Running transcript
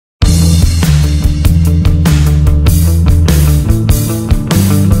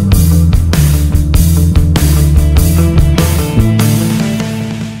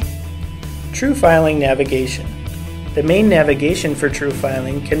TrueFiling navigation. The main navigation for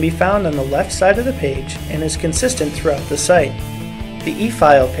TrueFiling can be found on the left side of the page and is consistent throughout the site. The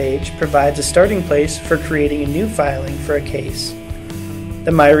eFile page provides a starting place for creating a new filing for a case.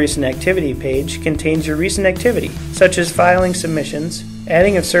 The My Recent Activity page contains your recent activity, such as filing submissions,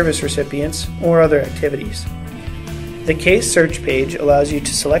 adding of service recipients, or other activities. The Case Search page allows you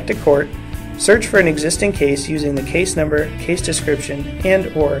to select a court, search for an existing case using the case number, case description,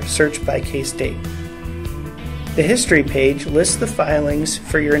 and/or search by case date. The History page lists the filings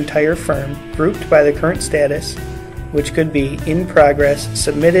for your entire firm grouped by the current status, which could be in progress,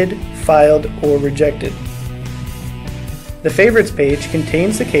 submitted, filed, or rejected. The Favorites page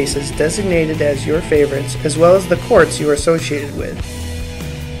contains the cases designated as your favorites as well as the courts you are associated with.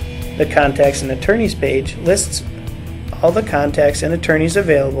 The Contacts and Attorneys page lists all the contacts and attorneys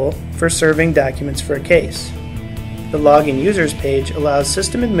available for serving documents for a case. The Login Users page allows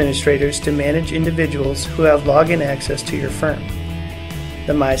system administrators to manage individuals who have login access to your firm.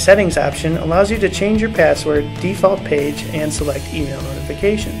 The My Settings option allows you to change your password, default page, and select email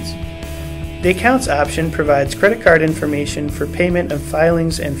notifications. The Accounts option provides credit card information for payment of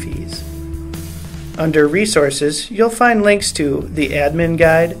filings and fees. Under Resources, you'll find links to the Admin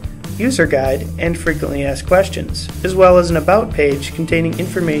Guide, User Guide, and Frequently Asked Questions, as well as an About page containing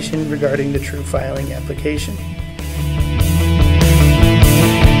information regarding the TrueFiling application.